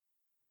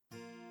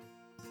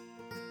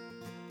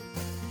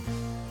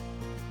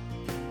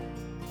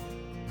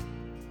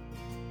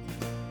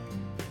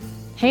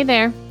Hey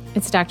there,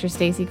 it's Dr.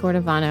 Stacy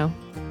Cordovano.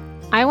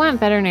 I want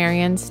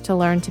veterinarians to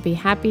learn to be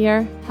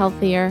happier,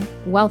 healthier,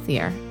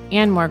 wealthier,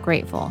 and more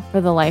grateful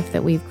for the life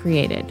that we've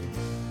created.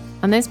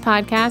 On this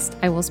podcast,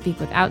 I will speak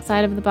with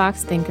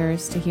outside-of-the-box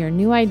thinkers to hear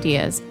new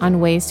ideas on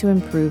ways to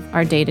improve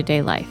our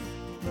day-to-day life.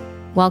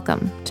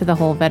 Welcome to The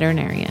Whole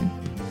Veterinarian.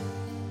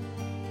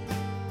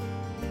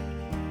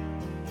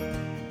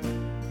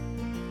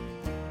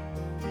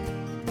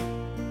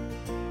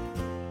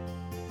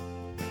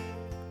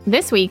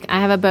 This week, I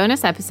have a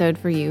bonus episode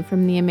for you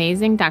from the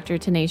amazing Dr.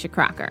 Tanisha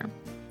Crocker.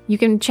 You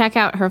can check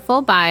out her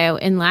full bio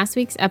in last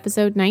week's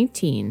episode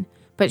 19,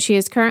 but she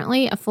is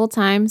currently a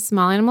full-time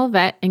small animal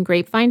vet in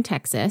Grapevine,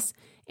 Texas,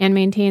 and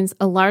maintains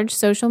a large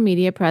social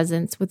media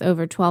presence with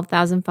over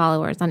 12,000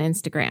 followers on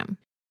Instagram.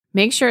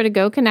 Make sure to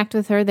go connect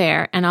with her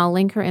there, and I'll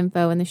link her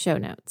info in the show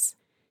notes.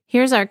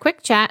 Here's our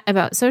quick chat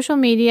about social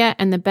media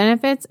and the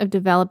benefits of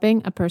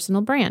developing a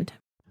personal brand.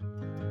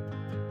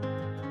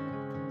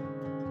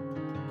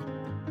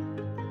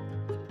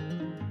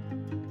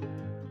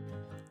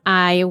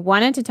 I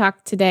wanted to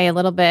talk today a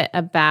little bit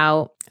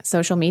about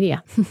social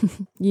media.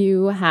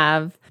 You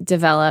have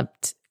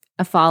developed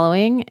a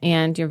following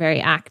and you're very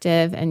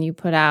active and you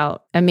put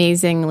out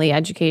amazingly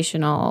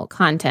educational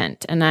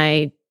content. And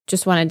I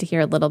just wanted to hear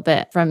a little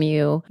bit from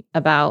you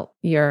about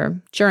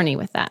your journey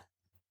with that.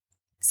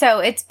 So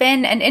it's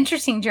been an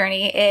interesting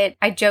journey.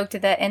 I joked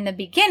that in the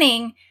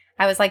beginning,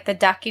 I was like the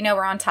duck,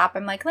 we're on top.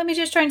 I'm like, let me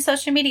just join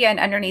social media. And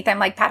underneath, I'm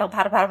like, paddle,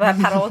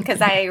 because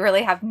I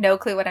really have no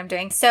clue what I'm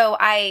doing. So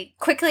I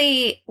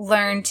quickly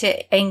learned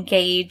to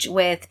engage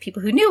with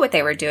people who knew what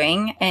they were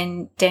doing.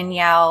 And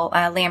Danielle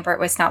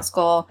Lambert with Snout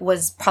School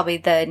was probably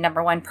the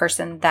number one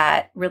person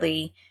that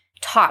really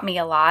taught me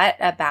a lot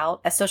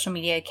about a social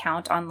media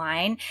account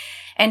online.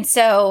 And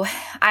so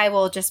I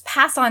will just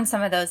pass on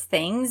some of those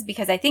things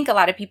because I think a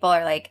lot of people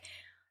are like,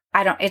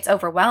 it's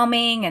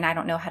overwhelming and I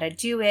don't know how to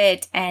do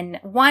it. And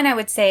one, I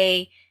would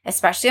say,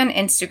 especially on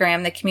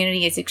Instagram, the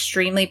community is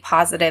extremely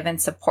positive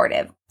and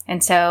supportive.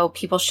 And so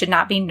people should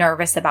not be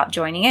nervous about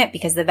joining it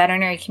because the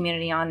veterinary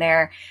community on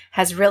there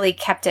has really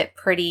kept it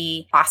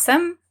pretty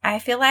awesome, I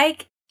feel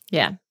like.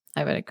 Yeah,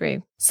 I would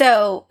agree.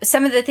 So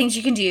some of the things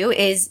you can do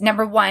is,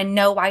 number one,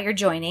 know why you're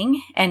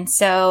joining. And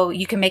so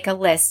you can make a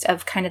list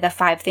of kind of the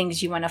 5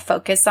 things you want to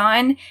focus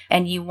on,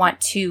 and you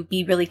want to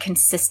be really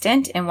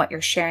consistent in what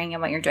you're sharing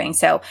and what you're doing.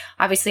 So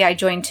obviously I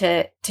joined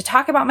to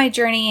talk about my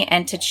journey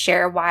and to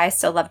share why I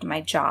still loved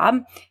my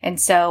job. And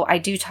so I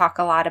do talk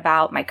a lot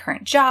about my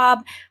current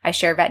job. I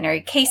share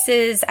veterinary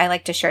cases. I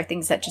like to share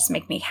things that just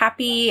make me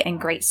happy and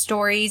great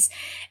stories.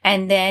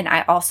 And then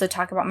I also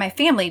talk about my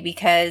family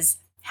because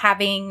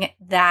having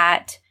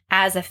that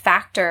as a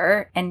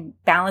factor and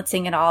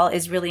balancing it all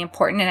is really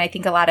important. And I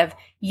think a lot of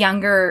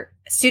younger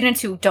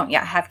students who don't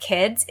yet have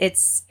kids,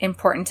 it's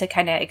important to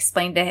kind of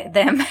explain to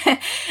them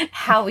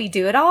how we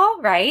do it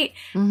all, right?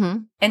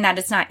 Mm-hmm. And that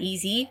it's not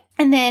easy.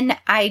 And then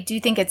I do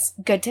think it's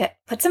good to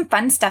put some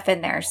fun stuff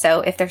in there.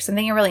 So if there's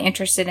something you're really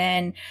interested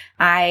in,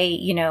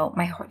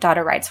 my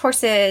daughter rides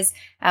horses.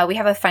 We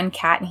have a fun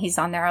cat and he's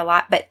on there a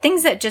lot, but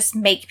things that just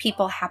make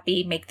people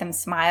happy, make them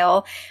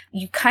smile.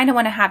 You kind of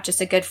want to have just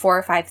a good 4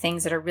 or 5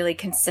 things that are really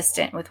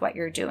consistent with what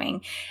you're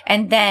doing.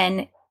 And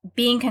then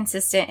being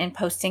consistent in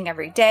posting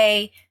every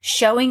day,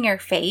 showing your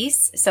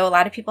face. So a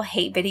lot of people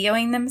hate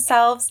videoing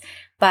themselves,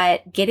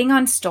 but getting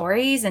on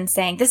stories and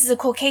saying, this is a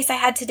cool case I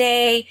had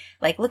today.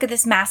 Like, look at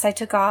this mask I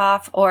took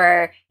off,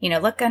 or,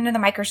 look under the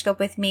microscope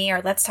with me,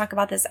 or let's talk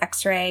about this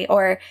x-ray,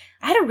 or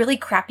I had a really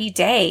crappy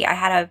day. I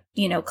had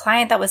a,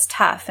 client that was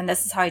tough and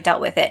this is how I dealt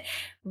with it.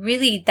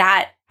 Really,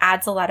 that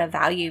adds a lot of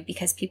value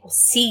because people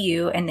see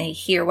you and they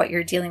hear what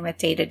you're dealing with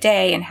day to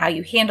day and how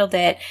you handled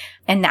it.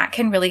 And that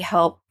can really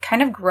help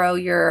kind of grow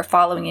your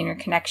following and your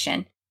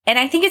connection. And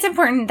I think it's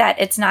important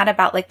that it's not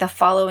about like the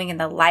following and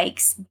the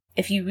likes.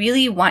 If you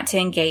really want to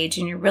engage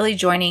and you're really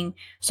joining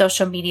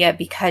social media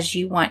because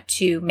you want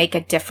to make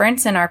a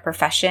difference in our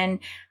profession,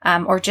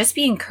 or just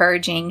be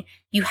encouraging,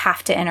 you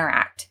have to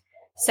interact.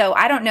 So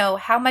I don't know,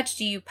 how much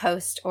do you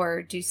post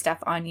or do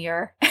stuff on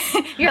your,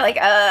 you're like,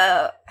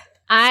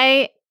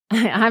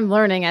 I'm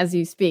learning as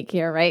you speak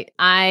here, right?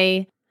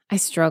 I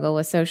struggle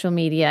with social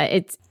media.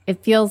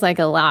 It feels like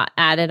a lot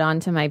added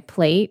onto my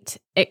plate,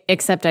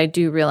 except I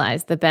do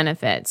realize the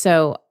benefit.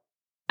 So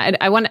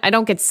I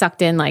don't get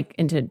sucked in like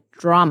into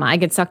drama. I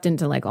get sucked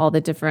into like all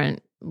the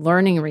different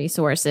learning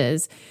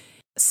resources.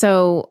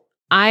 So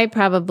I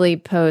probably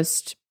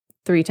post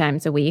 3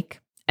 times a week,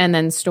 and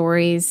then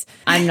stories.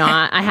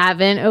 I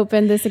haven't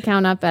opened this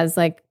account up as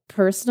like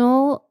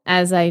personal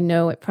as I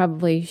know it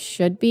probably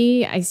should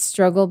be. I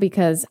struggle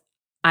because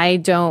I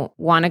don't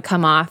want to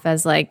come off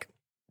as like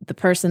the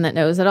person that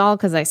knows it all,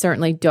 because I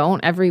certainly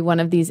don't. Every one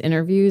of these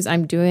interviews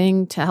I'm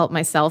doing to help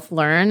myself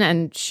learn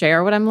and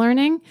share what I'm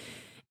learning.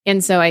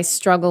 And so I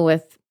struggle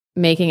with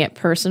making it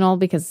personal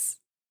because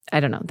I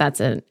don't know, that's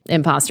an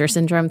imposter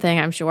syndrome thing,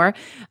 I'm sure.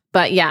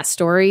 But yeah,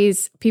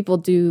 stories, people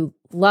do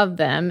love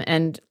them.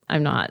 And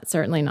I'm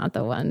certainly not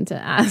the one to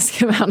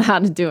ask about how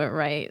to do it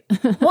right.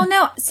 Well,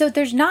 no. So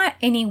there's not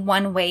any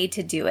one way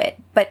to do it.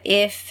 But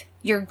if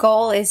your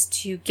goal is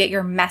to get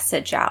your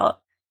message out.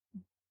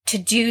 To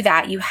do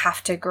that, you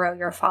have to grow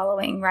your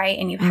following, right?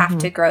 And you have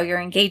to grow your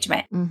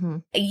engagement.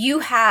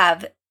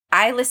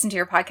 I listen to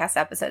your podcast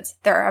episodes.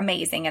 They're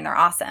amazing and they're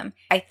awesome.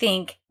 I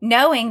think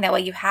knowing that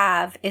what you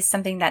have is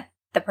something that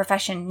the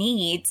profession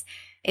needs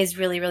is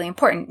really, really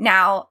important.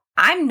 Now,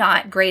 I'm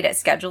not great at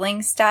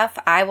scheduling stuff.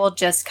 I will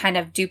just kind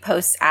of do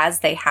posts as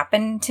they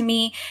happen to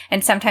me.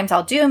 And sometimes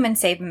I'll do them and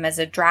save them as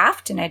a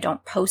draft and I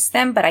don't post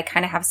them, but I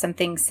kind of have some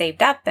things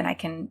saved up and I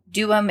can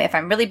do them. If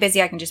I'm really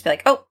busy, I can just be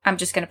like, oh, I'm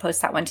just going to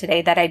post that one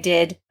today that I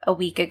did a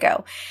week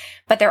ago.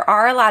 But there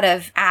are a lot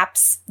of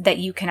apps that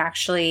you can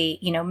actually,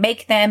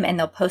 make them and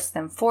they'll post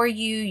them for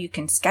you. You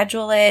can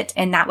schedule it.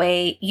 And that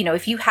way,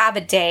 if you have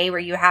a day where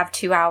you have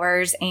 2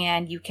 hours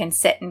and you can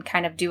sit and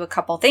kind of do a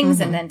couple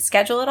things and then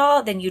schedule it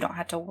all, then you don't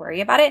have to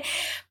worry about it.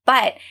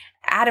 But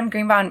Adam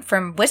Greenbaum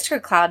from Whisker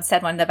Cloud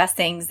said one of the best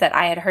things that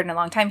I had heard in a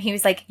long time. He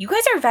was like, you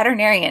guys are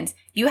veterinarians.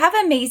 You have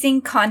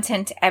amazing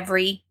content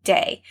every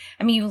day.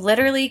 I mean, you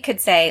literally could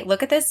say,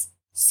 look at this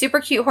super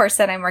cute horse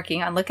that I'm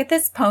working on. Look at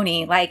this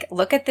pony. Like,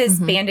 look at this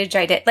bandage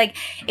I did. Like,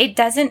 it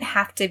doesn't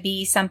have to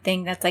be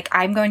something that's like,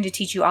 I'm going to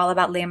teach you all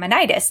about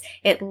laminitis.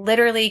 It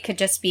literally could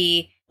just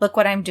be, look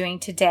what I'm doing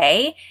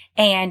today.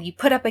 And you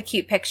put up a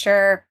cute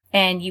picture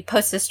and you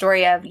post a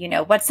story of,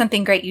 what's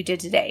something great you did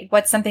today?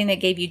 What's something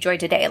that gave you joy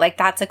today? Like,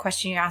 that's a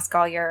question you ask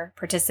all your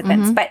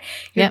participants, but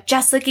you're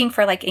just looking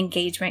for like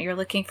engagement. You're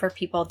looking for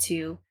people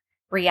to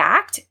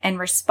react and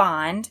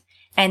respond.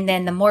 And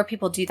then the more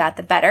people do that,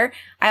 the better.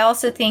 I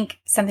also think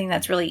something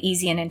that's really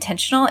easy and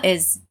intentional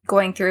is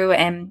going through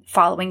and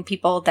following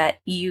people that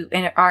you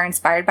are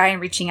inspired by and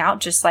reaching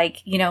out, just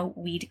like,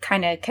 we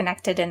kind of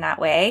connected in that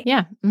way.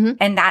 Yeah.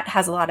 And that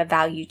has a lot of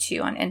value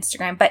too on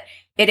Instagram, but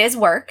it is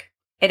work.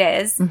 It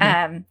is.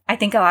 I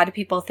think a lot of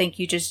people think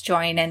you just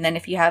join and then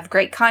if you have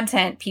great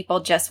content,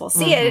 people just will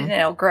see it and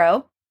it'll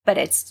grow. But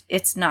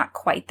it's not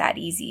quite that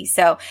easy.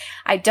 So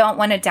I don't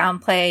want to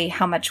downplay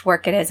how much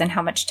work it is and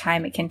how much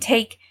time it can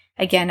take.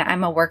 Again,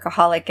 I'm a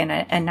workaholic and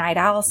a night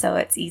owl, so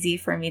it's easy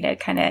for me to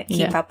kind of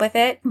keep up with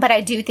it. But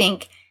I do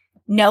think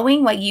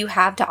knowing what you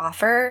have to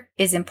offer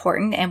is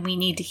important and we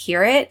need to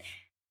hear it.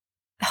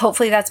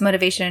 Hopefully that's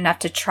motivation enough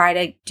to try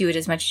to do it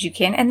as much as you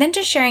can. And then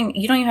just sharing,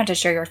 you don't even have to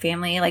share your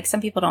family. Like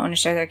some people don't want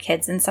to share their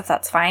kids and stuff.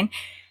 That's fine.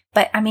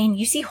 But I mean,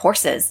 you see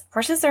horses.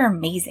 Horses are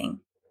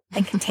amazing.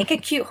 Like take a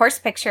cute horse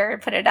picture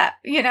and put it up,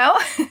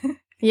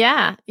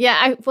 Yeah.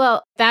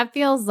 Well, that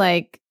feels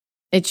like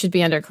it should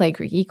be under Clay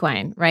Creek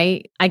Equine,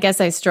 right? I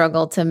guess I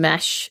struggle to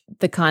mesh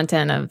the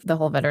content of the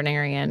whole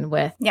veterinarian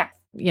with,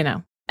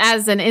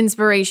 as an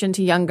inspiration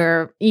to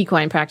younger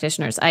equine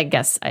practitioners. I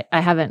guess I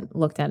haven't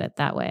looked at it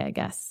that way, I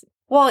guess.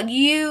 Well,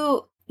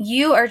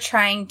 you are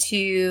trying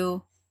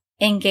to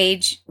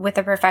engage with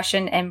the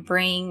profession and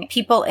bring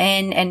people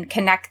in and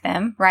connect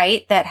them,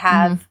 right? That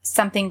have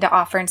something to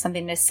offer and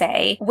something to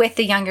say with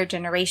the younger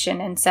generation.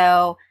 And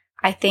so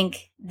I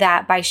think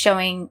that by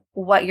showing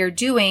what you're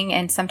doing,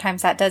 and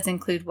sometimes that does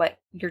include what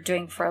you're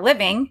doing for a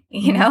living,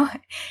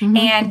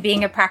 and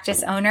being a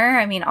practice owner,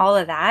 I mean, all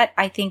of that,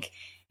 I think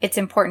it's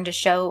important to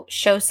show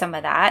some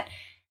of that.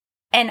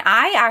 And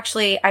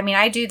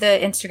I do the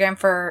Instagram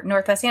for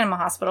Northwest Animal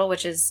Hospital,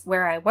 which is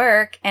where I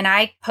work, and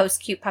I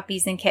post cute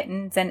puppies and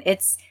kittens, and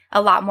it's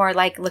a lot more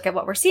like, look at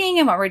what we're seeing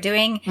and what we're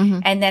doing.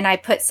 And then I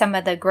put some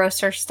of the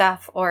grosser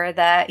stuff or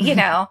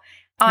the,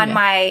 on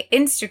my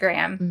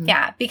Instagram.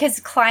 Yeah.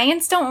 Because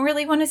clients don't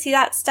really want to see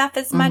that stuff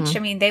as much. I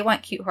mean, they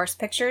want cute horse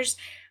pictures,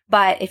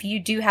 but if you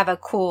do have a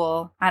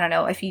cool, I don't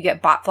know, if you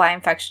get bot fly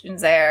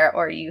infections there,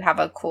 or you have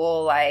a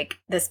cool, like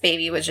this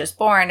baby was just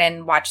born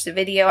and watch the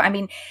video. I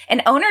mean,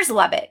 and owners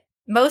love it.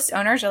 Most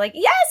owners are like,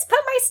 yes, put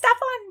my stuff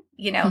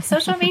on,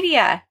 social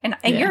media and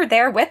you're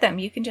there with them.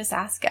 You can just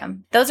ask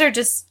them. Those are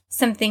just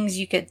some things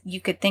you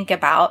could think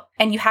about,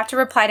 and you have to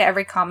reply to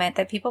every comment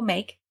that people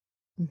make.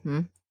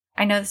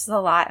 I know this is a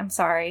lot. I'm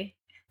sorry.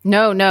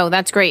 No,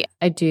 that's great.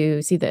 I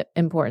do see the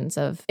importance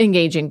of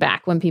engaging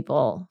back when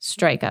people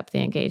strike up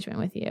the engagement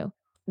with you.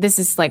 This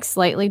is like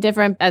slightly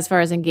different as far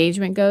as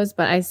engagement goes,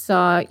 but I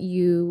saw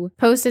you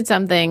posted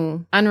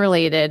something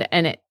unrelated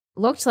and it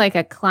looked like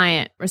a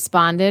client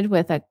responded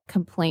with a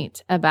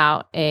complaint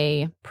about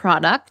a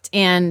product.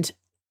 And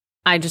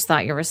I just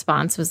thought your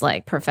response was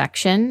like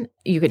perfection.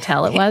 You could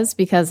tell it was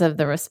because of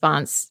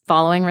the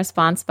following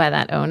response by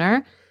that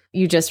owner.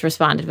 You just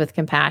responded with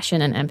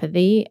compassion and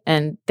empathy,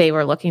 and they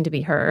were looking to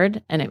be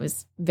heard, and it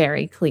was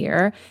very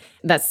clear.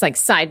 That's like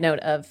side note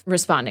of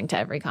responding to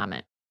every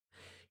comment.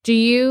 Do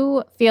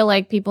you feel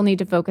like people need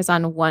to focus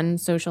on one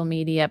social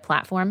media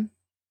platform?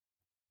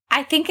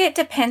 I think it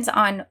depends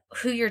on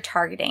who you're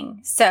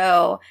targeting.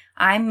 So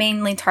I'm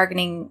mainly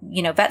targeting,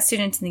 vet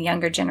students in the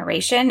younger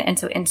generation. And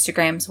so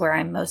Instagram's where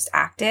I'm most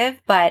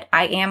active, but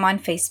I am on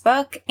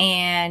Facebook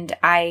and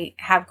I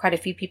have quite a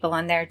few people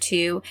on there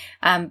too.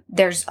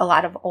 There's a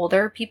lot of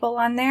older people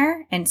on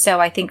there. And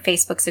so I think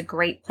Facebook's a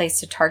great place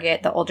to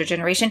target the older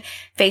generation.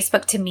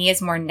 Facebook to me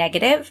is more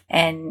negative,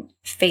 and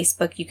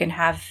Facebook, you can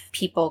have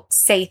people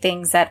say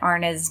things that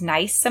aren't as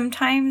nice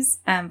sometimes,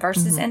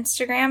 versus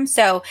Instagram.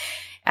 So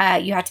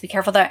you have to be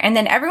careful there. And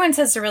then everyone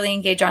says to really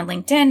engage on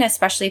LinkedIn,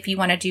 especially if you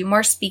want to do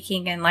more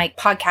speaking and like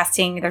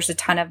podcasting. There's a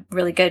ton of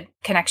really good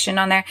connection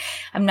on there.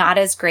 I'm not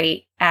as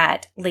great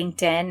at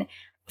LinkedIn.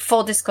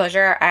 Full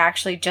disclosure, I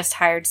actually just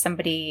hired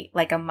somebody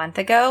like a month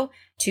ago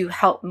to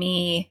help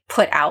me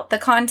put out the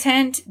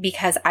content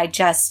because I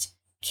just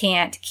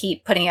can't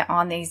keep putting it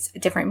on these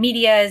different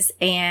medias,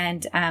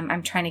 and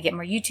I'm trying to get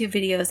more YouTube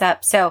videos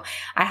up. So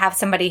I have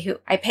somebody who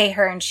I pay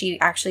her, and she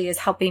actually is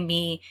helping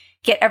me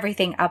get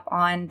everything up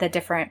on the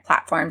different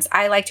platforms.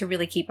 I like to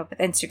really keep up with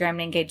Instagram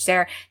and engage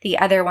there. The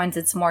other ones,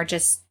 it's more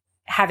just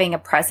having a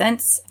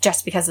presence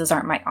just because those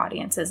aren't my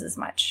audiences as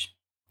much.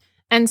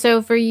 And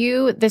so for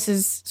you, this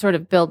is sort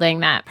of building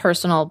that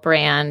personal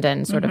brand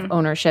and sort of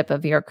ownership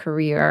of your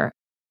career.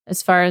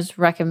 As far as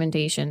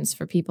recommendations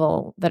for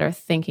people that are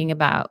thinking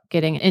about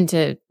getting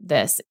into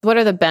this, what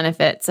are the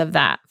benefits of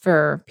that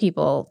for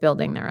people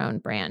building their own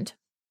brand?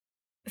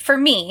 For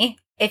me,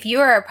 if you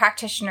are a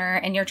practitioner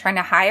and you're trying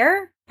to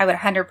hire, I would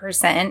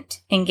 100%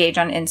 engage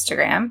on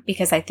Instagram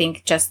because I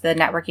think just the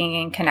networking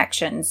and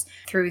connections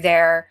through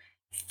there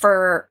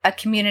for a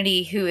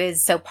community who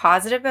is so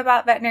positive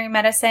about veterinary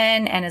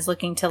medicine and is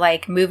looking to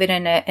like move it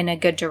in a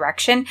good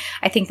direction.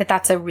 I think that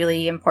that's a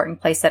really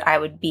important place that I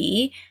would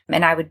be,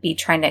 and I would be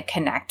trying to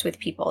connect with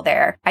people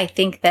there. I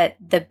think that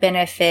the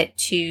benefit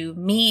to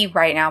me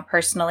right now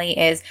personally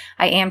is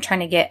I am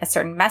trying to get a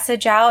certain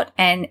message out,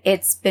 and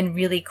it's been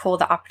really cool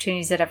the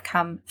opportunities that have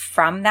come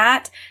from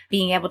that.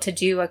 Being able to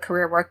do a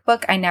career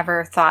workbook, I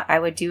never thought I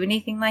would do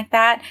anything like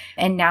that.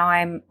 And now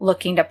I'm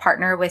looking to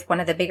partner with one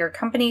of the bigger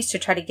companies to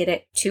try to get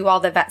it to all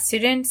the vet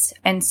students.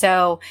 And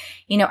so,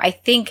 I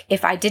think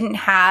if I didn't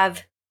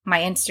have my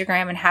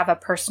Instagram and have a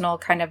personal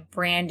kind of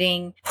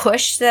branding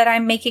push that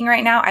I'm making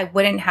right now, I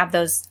wouldn't have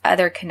those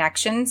other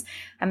connections.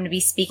 I'm going to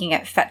be speaking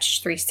at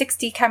Fetch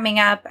 360 coming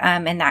up,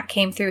 and that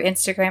came through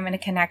Instagram and a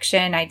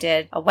connection. I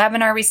did a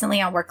webinar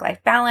recently on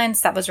work-life balance.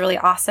 That was really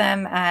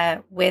awesome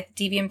with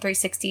DVM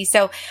 360.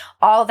 So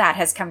all that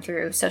has come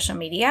through social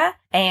media,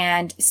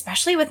 and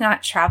especially with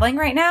not traveling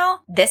right now,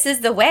 this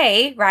is the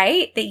way,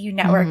 right, that you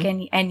network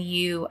and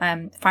you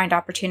find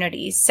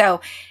opportunities.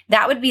 So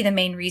that would be the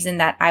main reason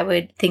that I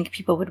would think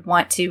people would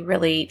want to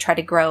really try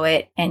to grow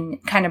it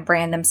and kind of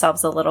brand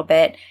themselves a little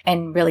bit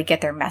and really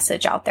get their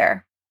message out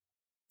there.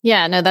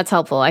 Yeah, no, that's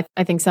helpful. I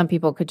think some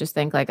people could just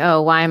think like,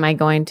 oh, why am I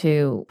going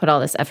to put all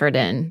this effort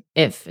in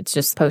if it's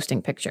just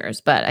posting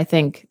pictures? But I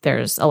think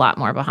there's a lot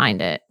more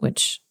behind it,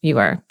 which you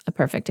are a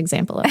perfect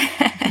example of.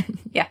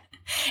 Yeah.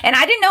 And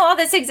I didn't know all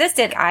this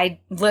existed. I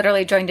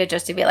literally joined it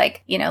just to be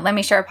like, let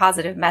me share a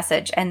positive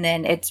message. And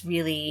then it's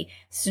really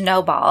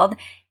snowballed.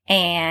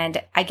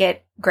 And I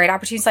get great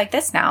opportunities like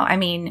this now. I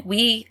mean,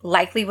 we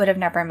likely would have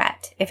never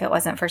met if it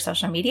wasn't for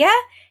social media.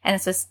 And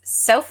this was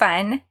so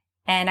fun.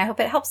 And I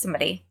hope it helps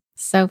somebody.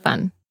 So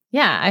fun.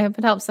 Yeah, I hope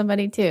it helps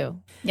somebody too.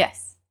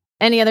 Yes.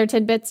 Any other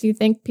tidbits you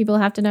think people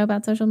have to know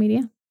about social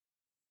media?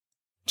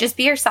 Just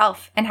be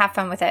yourself and have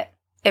fun with it.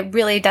 It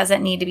really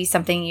doesn't need to be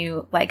something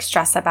you like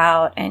stress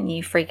about and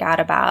you freak out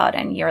about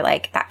and you're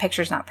like, that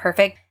picture's not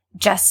perfect.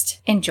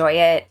 Just enjoy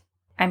it.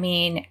 I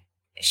mean,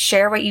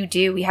 share what you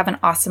do. We have an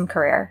awesome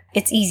career.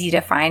 It's easy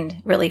to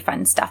find really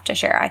fun stuff to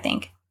share, I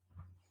think.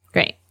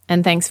 Great.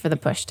 And thanks for the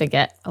push to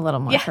get a little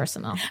more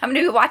personal. I'm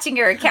going to be watching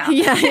your account.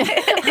 Yeah.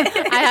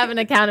 I have an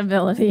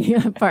accountability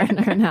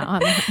partner now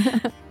on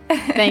that.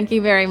 Thank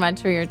you very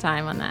much for your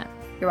time on that.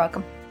 You're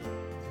welcome.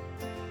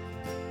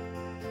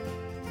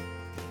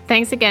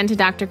 Thanks again to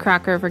Dr.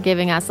 Crocker for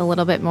giving us a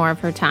little bit more of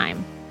her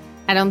time.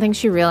 I don't think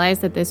she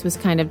realized that this was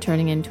kind of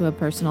turning into a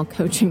personal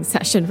coaching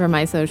session for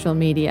my social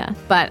media,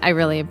 but I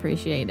really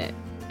appreciate it.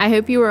 I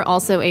hope you were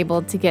also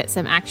able to get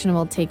some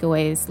actionable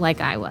takeaways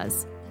like I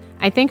was.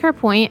 I think her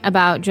point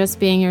about just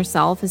being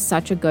yourself is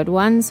such a good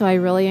one, so I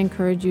really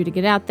encourage you to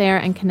get out there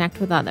and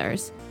connect with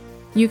others.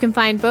 You can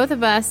find both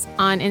of us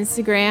on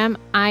Instagram.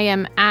 I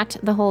am at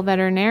The Whole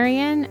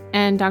Veterinarian,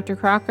 and Dr.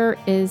 Crocker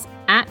is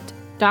at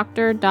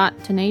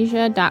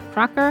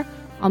dr.tanasia.crocker.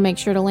 I'll make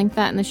sure to link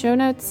that in the show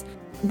notes.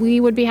 We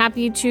would be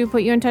happy to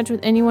put you in touch with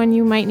anyone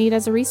you might need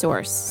as a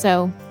resource,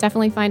 so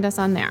definitely find us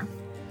on there.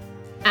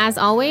 As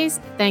always,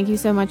 thank you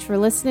so much for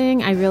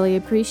listening. I really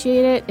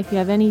appreciate it. If you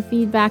have any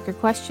feedback or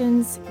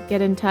questions, get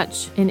in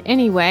touch in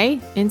any way,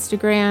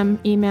 Instagram,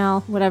 email,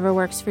 whatever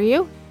works for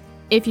you.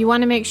 If you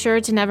want to make sure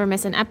to never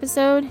miss an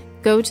episode,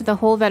 go to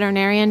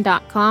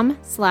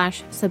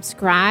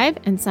thewholeveterinarian.com/subscribe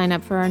and sign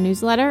up for our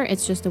newsletter.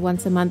 It's just a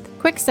once a month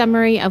quick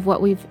summary of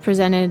what we've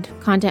presented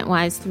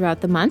content-wise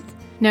throughout the month.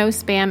 No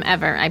spam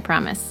ever, I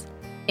promise.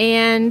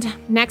 And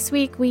next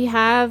week, we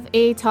have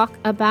a talk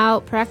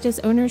about practice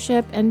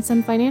ownership and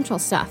some financial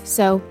stuff.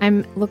 So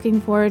I'm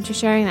looking forward to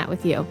sharing that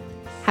with you.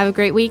 Have a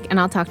great week, and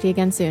I'll talk to you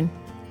again soon.